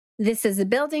This is the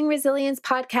Building Resilience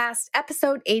Podcast,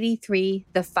 episode 83,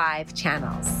 The 5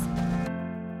 Channels.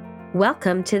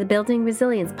 Welcome to the Building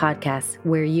Resilience Podcast,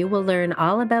 where you will learn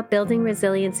all about building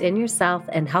resilience in yourself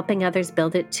and helping others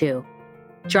build it too.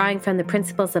 Drawing from the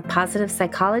principles of positive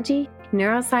psychology,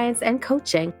 neuroscience, and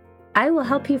coaching, I will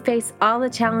help you face all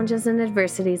the challenges and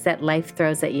adversities that life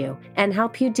throws at you and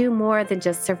help you do more than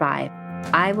just survive.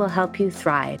 I will help you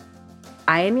thrive.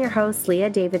 I am your host,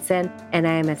 Leah Davidson, and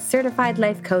I am a certified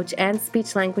life coach and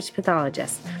speech-language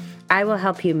pathologist. I will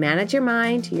help you manage your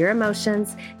mind, your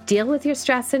emotions, deal with your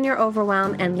stress and your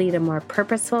overwhelm, and lead a more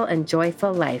purposeful and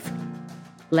joyful life.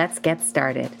 Let's get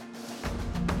started.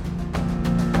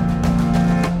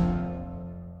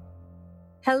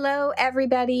 Hello,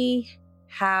 everybody.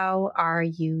 How are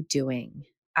you doing?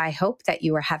 I hope that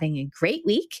you are having a great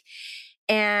week.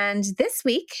 And this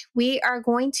week, we are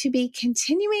going to be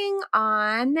continuing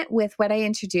on with what I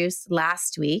introduced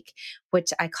last week,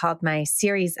 which I called my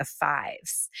series of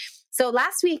fives. So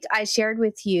last week, I shared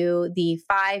with you the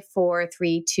 5, 4,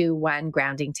 3, 2, 1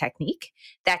 grounding technique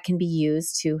that can be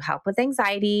used to help with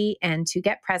anxiety and to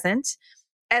get present,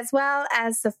 as well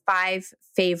as the 5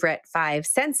 favorite 5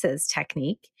 senses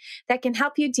technique that can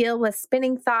help you deal with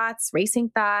spinning thoughts, racing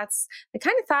thoughts, the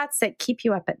kind of thoughts that keep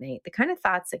you up at night, the kind of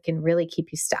thoughts that can really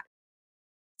keep you stuck.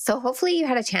 So hopefully you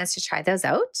had a chance to try those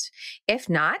out. If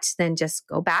not, then just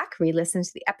go back, re-listen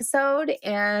to the episode,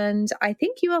 and I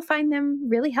think you will find them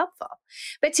really helpful.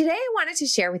 But today I wanted to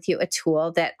share with you a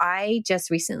tool that I just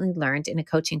recently learned in a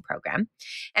coaching program,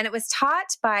 and it was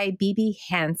taught by Bibi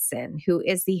Hansen, who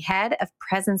is the head of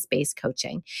presence-based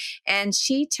coaching. And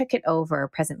she took it over,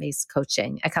 present-based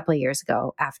coaching, a couple of years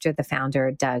ago after the founder,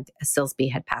 Doug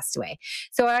Silsby, had passed away.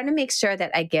 So I want to make sure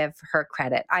that I give her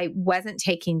credit. I wasn't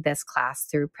taking this class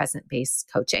through present-based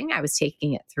coaching. I was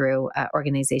taking it through an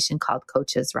organization called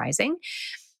Coaches Rising.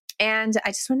 And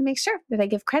I just want to make sure that I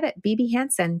give credit. Bibi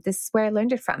Hansen, this is where I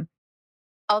learned it from.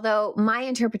 Although my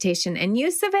interpretation and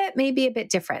use of it may be a bit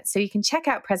different. So you can check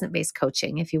out present-based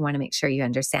coaching if you want to make sure you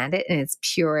understand it in its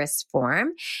purest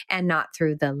form and not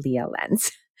through the Leah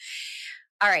lens.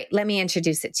 All right, let me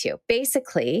introduce it to you.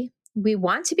 Basically, we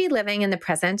want to be living in the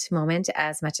present moment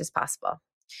as much as possible.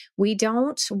 We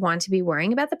don't want to be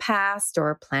worrying about the past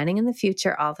or planning in the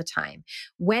future all the time.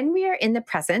 When we are in the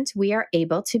present, we are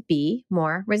able to be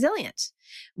more resilient.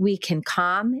 We can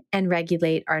calm and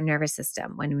regulate our nervous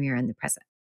system when we are in the present.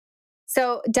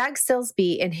 So Doug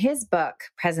Silsby, in his book,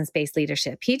 Presence-Based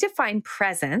Leadership, he defined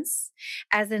presence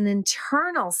as an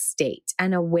internal state,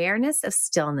 an awareness of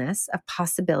stillness, of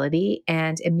possibility,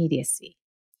 and immediacy.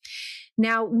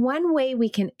 Now, one way we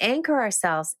can anchor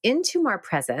ourselves into more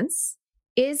presence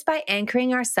is by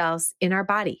anchoring ourselves in our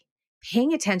body,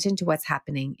 paying attention to what's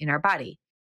happening in our body.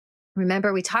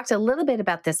 Remember, we talked a little bit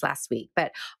about this last week,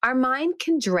 but our mind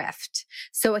can drift.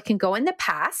 So it can go in the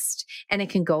past and it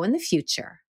can go in the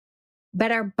future,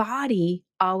 but our body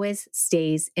always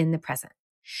stays in the present.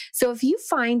 So if you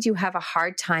find you have a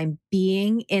hard time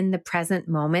being in the present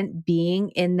moment, being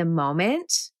in the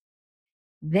moment,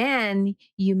 then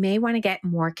you may want to get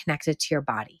more connected to your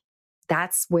body.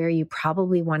 That's where you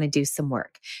probably want to do some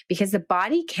work because the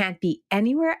body can't be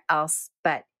anywhere else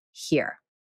but here.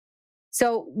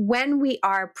 So when we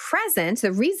are present,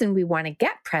 the reason we want to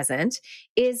get present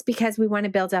is because we want to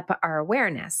build up our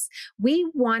awareness. We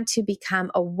want to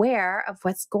become aware of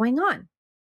what's going on.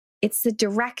 It's the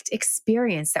direct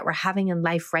experience that we're having in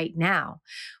life right now.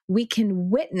 We can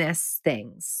witness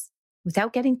things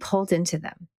without getting pulled into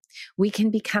them. We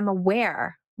can become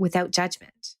aware without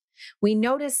judgment. We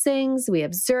notice things, we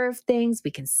observe things, we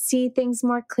can see things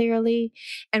more clearly.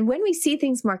 And when we see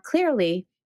things more clearly,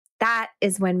 that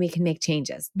is when we can make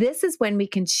changes. This is when we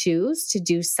can choose to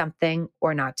do something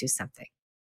or not do something.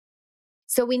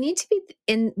 So we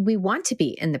want to be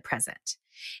in the present.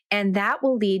 And that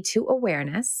will lead to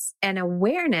awareness. And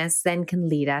awareness then can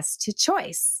lead us to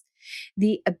choice,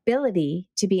 the ability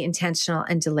to be intentional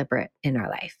and deliberate in our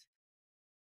life.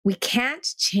 We can't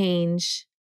change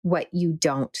what you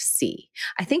don't see.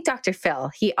 I think Dr.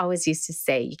 Phil, he always used to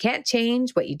say, you can't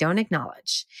change what you don't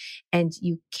acknowledge. And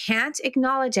you can't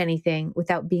acknowledge anything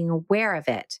without being aware of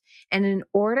it. And in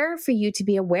order for you to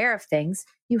be aware of things,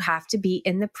 you have to be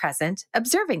in the present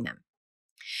observing them.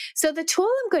 So the tool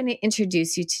I'm going to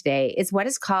introduce you today is what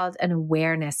is called an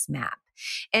awareness map.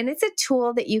 And it's a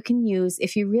tool that you can use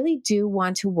if you really do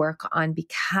want to work on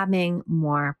becoming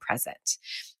more present.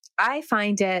 I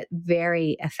find it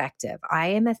very effective. I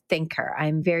am a thinker.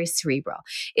 I'm very cerebral.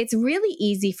 It's really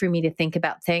easy for me to think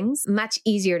about things, much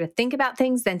easier to think about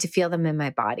things than to feel them in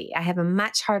my body. I have a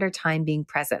much harder time being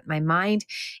present. My mind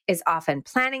is often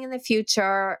planning in the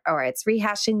future or it's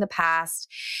rehashing the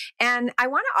past. And I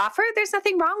want to offer there's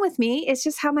nothing wrong with me. It's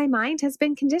just how my mind has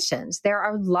been conditioned. There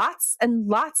are lots and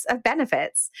lots of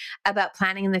benefits about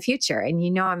planning in the future. And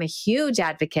you know, I'm a huge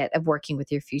advocate of working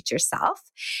with your future self.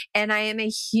 And I am a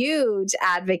huge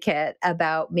advocate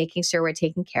about making sure we're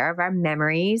taking care of our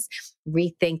memories,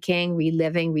 rethinking,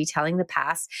 reliving, retelling the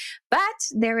past. But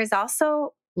there is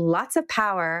also lots of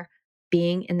power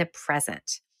being in the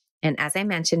present. And as I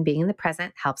mentioned, being in the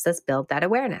present helps us build that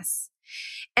awareness.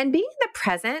 And being in the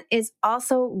present is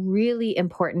also really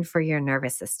important for your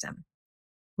nervous system.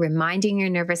 Reminding your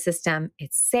nervous system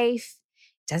it's safe,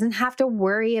 doesn't have to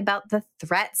worry about the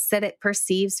threats that it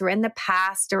perceives or in the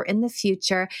past or in the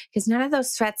future, because none of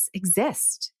those threats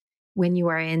exist when you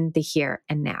are in the here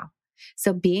and now.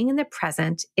 So being in the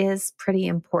present is a pretty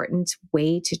important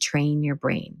way to train your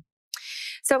brain.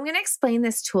 So I'm going to explain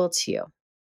this tool to you.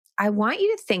 I want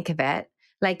you to think of it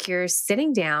like you're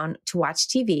sitting down to watch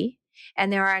TV,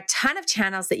 and there are a ton of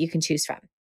channels that you can choose from.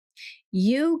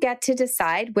 You get to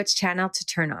decide which channel to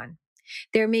turn on.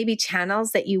 There may be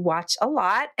channels that you watch a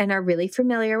lot and are really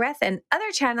familiar with, and other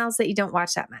channels that you don't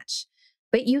watch that much.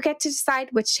 But you get to decide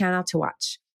which channel to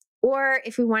watch. Or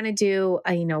if we want to do,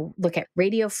 look at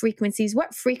radio frequencies,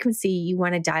 what frequency you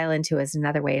want to dial into is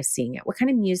another way of seeing it. What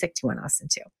kind of music do you want to listen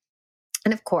to?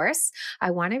 And of course,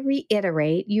 I want to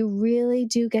reiterate, you really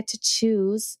do get to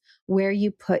choose where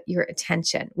you put your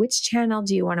attention. Which channel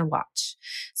do you want to watch?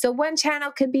 So one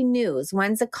channel could be news,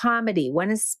 one's a comedy,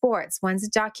 one is sports, one's a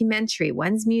documentary,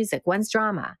 one's music, one's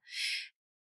drama.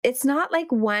 It's not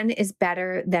like one is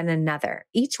better than another.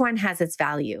 Each one has its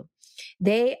value.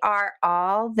 They are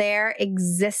all there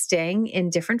existing in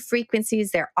different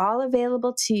frequencies. They're all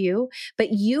available to you,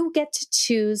 but you get to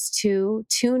choose to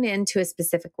tune into a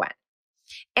specific one.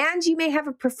 And you may have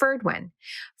a preferred one.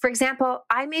 For example,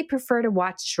 I may prefer to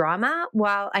watch drama,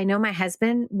 while I know my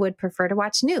husband would prefer to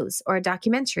watch news or a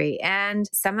documentary, and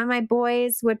some of my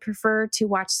boys would prefer to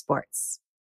watch sports.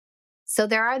 So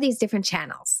there are these different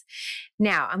channels.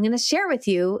 Now, I'm going to share with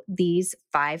you these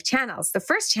 5 channels. The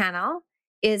first channel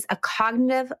is a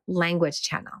cognitive language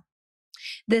channel.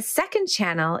 The second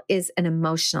channel is an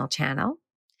emotional channel.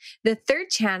 The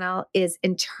third channel is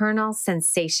internal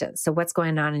sensations. So what's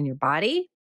going on in your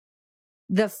body?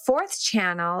 The fourth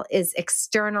channel is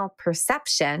external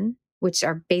perception, which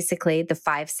are basically the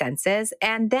 5 senses.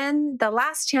 And then the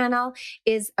last channel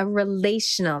is a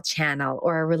relational channel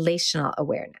or a relational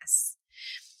awareness.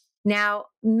 Now,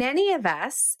 many of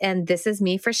us, and this is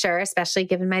me for sure, especially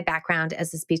given my background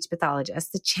as a speech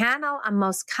pathologist, the channel I'm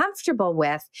most comfortable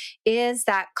with is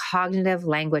that cognitive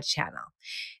language channel.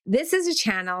 This is a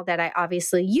channel that I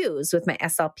obviously use with my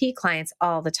SLP clients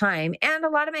all the time and a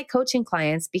lot of my coaching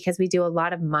clients because we do a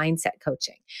lot of mindset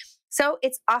coaching. So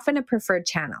it's often a preferred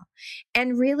channel.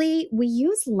 And really, we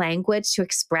use language to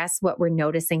express what we're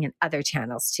noticing in other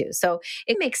channels too. So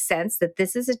it makes sense that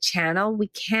this is a channel we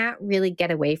can't really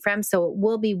get away from. So it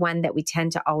will be one that we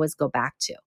tend to always go back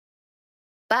to.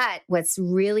 But what's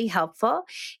really helpful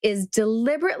is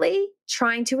deliberately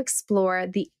trying to explore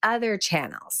the other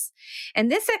channels. And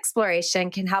this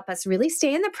exploration can help us really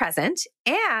stay in the present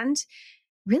and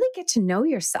really get to know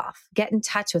yourself, get in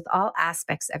touch with all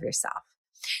aspects of yourself.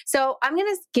 So I'm going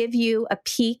to give you a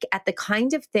peek at the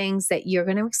kind of things that you're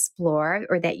going to explore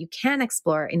or that you can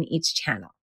explore in each channel.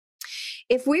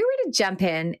 If we were to jump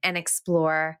in and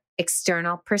explore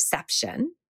external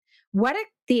perception, what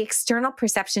the external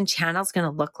perception channel is going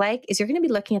to look like is you're going to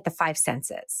be looking at the 5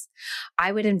 senses.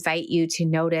 I would invite you to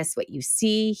notice what you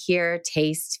see, hear,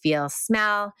 taste, feel,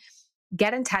 smell.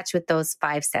 Get in touch with those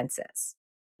 5 senses.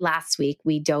 Last week,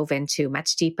 we dove into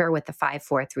much deeper with the 5,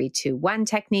 4, 3, 2, 1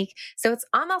 technique. So it's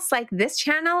almost like this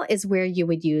channel is where you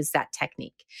would use that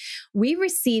technique. We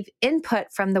receive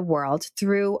input from the world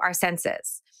through our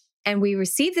senses. And we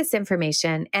receive this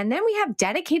information, and then we have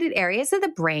dedicated areas of the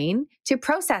brain to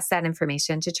process that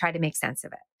information to try to make sense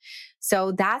of it.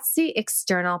 So that's the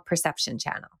external perception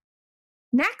channel.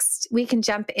 Next, we can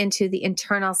jump into the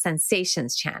internal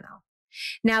sensations channel.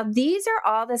 Now, these are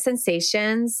all the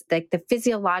sensations, like the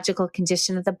physiological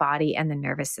condition of the body and the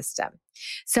nervous system.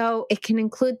 So it can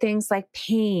include things like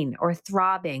pain or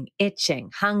throbbing, itching,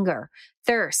 hunger,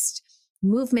 thirst,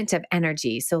 movement of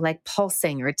energy, so like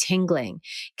pulsing or tingling.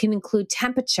 It can include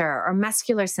temperature or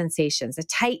muscular sensations, a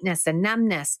tightness, a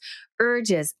numbness,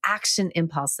 urges, action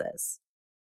impulses.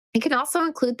 It can also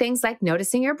include things like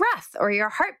noticing your breath or your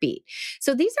heartbeat.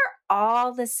 So these are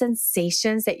all the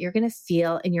sensations that you're going to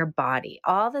feel in your body,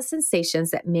 all the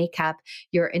sensations that make up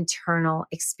your internal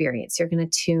experience. You're going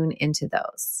to tune into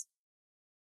those.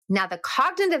 Now, the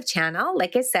cognitive channel,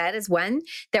 like I said, is one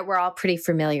that we're all pretty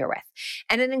familiar with.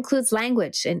 And it includes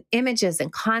language and images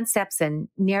and concepts and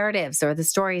narratives, or the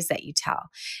stories that you tell,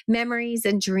 memories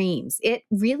and dreams. It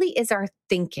really is our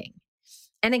thinking.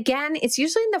 And again, it's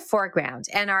usually in the foreground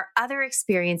and our other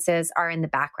experiences are in the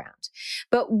background.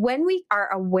 But when we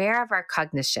are aware of our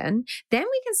cognition, then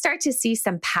we can start to see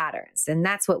some patterns. And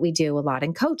that's what we do a lot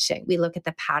in coaching. We look at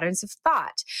the patterns of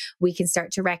thought. We can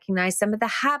start to recognize some of the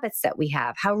habits that we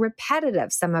have, how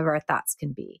repetitive some of our thoughts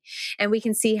can be. And we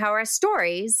can see how our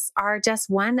stories are just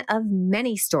one of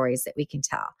many stories that we can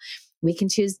tell. We can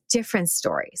choose different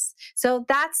stories. So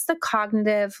that's the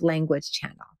cognitive language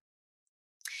channel.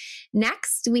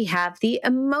 Next, we have the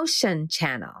emotion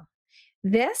channel.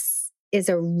 This is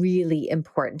a really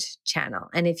important channel.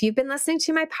 And if you've been listening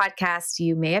to my podcast,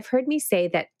 you may have heard me say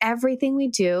that everything we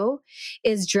do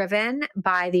is driven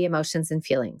by the emotions and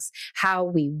feelings, how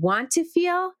we want to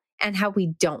feel and how we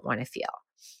don't want to feel.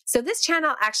 So this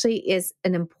channel actually is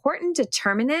an important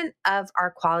determinant of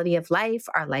our quality of life,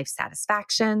 our life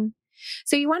satisfaction.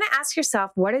 So you want to ask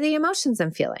yourself, what are the emotions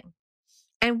I'm feeling?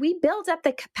 And we build up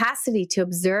the capacity to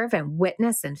observe and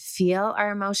witness and feel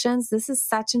our emotions. This is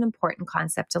such an important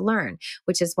concept to learn,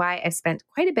 which is why I've spent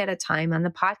quite a bit of time on the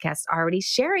podcast already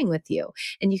sharing with you.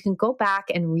 And you can go back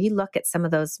and relook at some of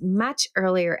those much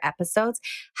earlier episodes,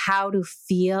 how to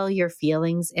feel your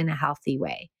feelings in a healthy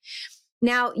way.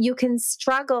 Now, you can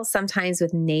struggle sometimes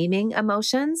with naming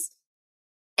emotions.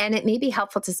 And it may be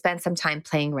helpful to spend some time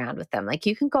playing around with them. Like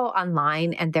you can go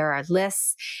online and there are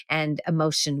lists and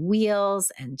emotion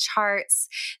wheels and charts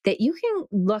that you can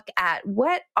look at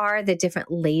what are the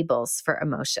different labels for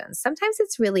emotions. Sometimes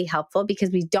it's really helpful because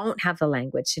we don't have the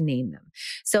language to name them.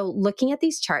 So looking at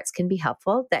these charts can be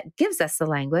helpful. That gives us the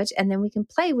language, and then we can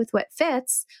play with what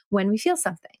fits when we feel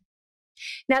something.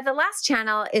 Now, the last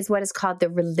channel is what is called the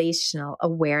relational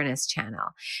awareness channel.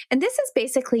 And this is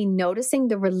basically noticing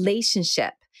the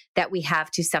relationship that we have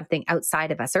to something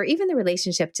outside of us, or even the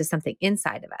relationship to something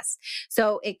inside of us.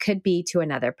 So it could be to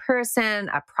another person,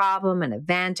 a problem, an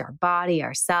event, our body,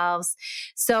 ourselves.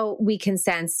 So we can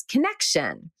sense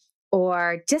connection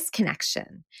or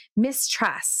disconnection,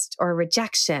 mistrust or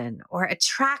rejection or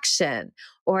attraction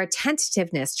or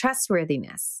tentativeness,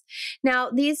 trustworthiness. Now,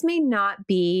 these may not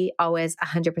be always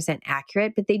 100%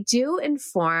 accurate, but they do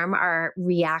inform our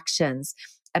reactions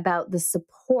about the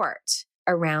support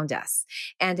around us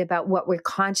and about what we're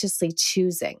consciously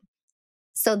choosing.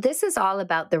 So this is all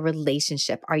about the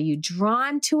relationship. Are you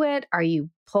drawn to it? Are you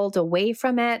pulled away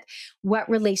from it? What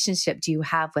relationship do you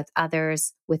have with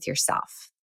others, with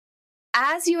yourself?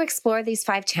 As you explore these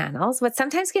 5 channels, what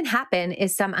sometimes can happen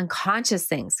is some unconscious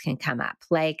things can come up,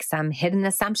 like some hidden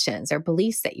assumptions or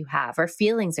beliefs that you have, or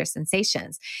feelings or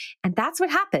sensations. And that's what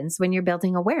happens when you're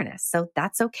building awareness. So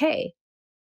that's okay.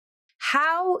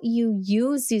 How you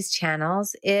use these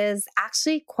channels is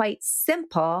actually quite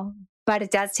simple, but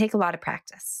it does take a lot of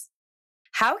practice.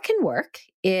 How it can work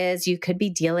is you could be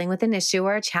dealing with an issue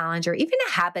or a challenge or even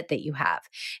a habit that you have,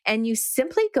 and you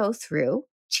simply go through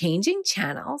changing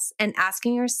channels and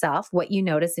asking yourself what you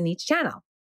notice in each channel.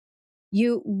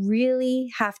 You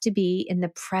really have to be in the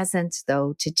present,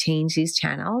 though, to change these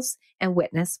channels and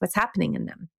witness what's happening in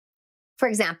them. For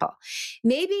example,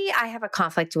 maybe I have a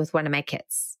conflict with one of my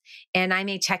kids and I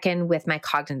may check in with my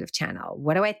cognitive channel.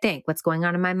 What do I think? What's going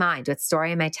on in my mind? What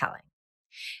story am I telling?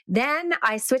 Then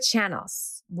I switch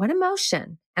channels. What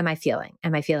emotion am I feeling?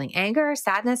 Am I feeling anger,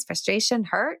 sadness, frustration,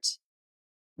 hurt?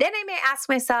 Then I may ask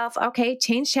myself, okay,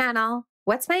 change channel.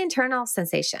 What's my internal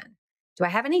sensation? Do I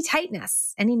have any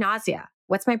tightness, any nausea?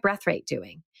 What's my breath rate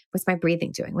doing? What's my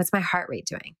breathing doing? What's my heart rate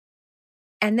doing?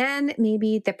 And then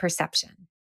maybe the perception.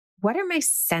 What are my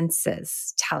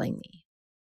senses telling me?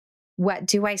 What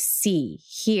do I see,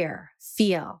 hear,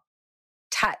 feel,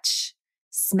 touch,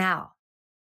 smell?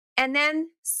 And then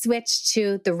switch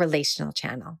to the relational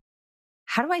channel.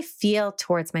 How do I feel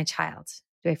towards my child?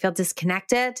 Do I feel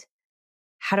disconnected?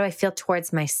 How do I feel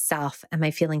towards myself? Am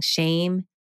I feeling shame?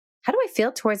 How do I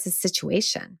feel towards the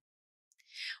situation?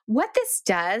 What this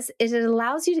does is it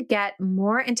allows you to get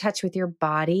more in touch with your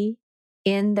body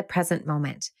in the present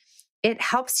moment. It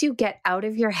helps you get out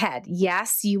of your head.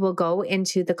 Yes, you will go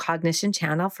into the cognition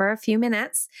channel for a few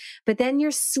minutes, but then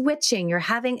you're switching. You're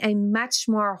having a much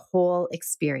more whole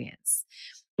experience.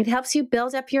 It helps you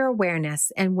build up your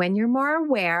awareness. And when you're more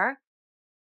aware,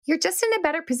 you're just in a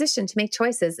better position to make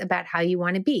choices about how you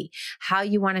want to be, how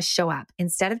you want to show up,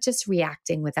 instead of just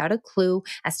reacting without a clue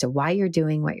as to why you're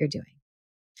doing what you're doing.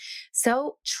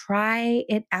 So try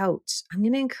it out. I'm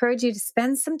going to encourage you to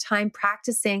spend some time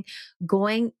practicing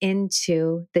going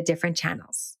into the different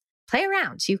channels. Play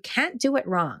around. You can't do it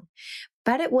wrong,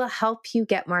 but it will help you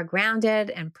get more grounded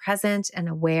and present and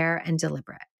aware and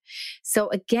deliberate. So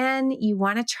again, you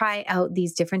want to try out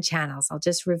these different channels. I'll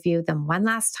just review them one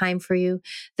last time for you.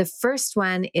 The first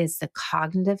one is the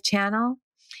cognitive channel,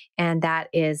 and that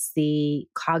is the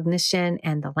cognition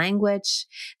and the language.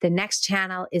 The next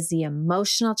channel is the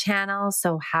emotional channel,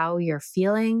 so how you're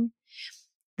feeling.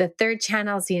 The third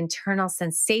channel is the internal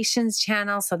sensations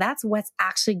channel. So that's what's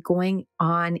actually going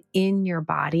on in your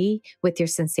body with your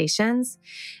sensations.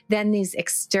 Then these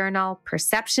external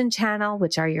perception channel,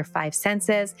 which are your five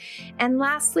senses. And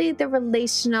lastly, the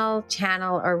relational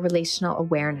channel or relational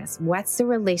awareness. What's the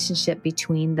relationship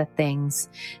between the things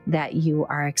that you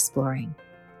are exploring?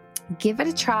 Give it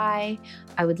a try.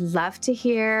 I would love to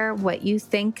hear what you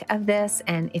think of this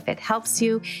and if it helps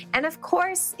you. And of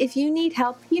course, if you need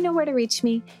help, you know where to reach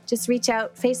me. Just reach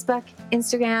out, Facebook,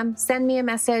 Instagram, send me a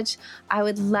message. I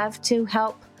would love to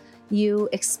help you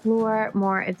explore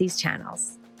more of these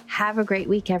channels. Have a great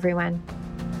week, everyone.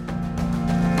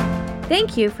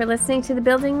 Thank you for listening to the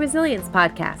Building Resilience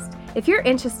podcast. If you're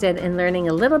interested in learning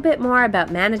a little bit more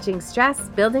about managing stress,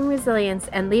 building resilience,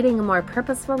 and leading a more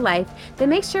purposeful life, then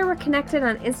make sure we're connected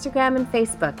on Instagram and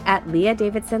Facebook at Leah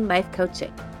Davidson Life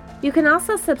Coaching. You can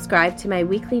also subscribe to my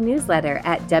weekly newsletter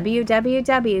at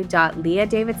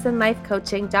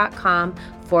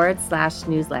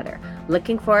www.leahdavidsonlifecoaching.com/newsletter.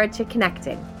 Looking forward to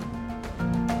connecting.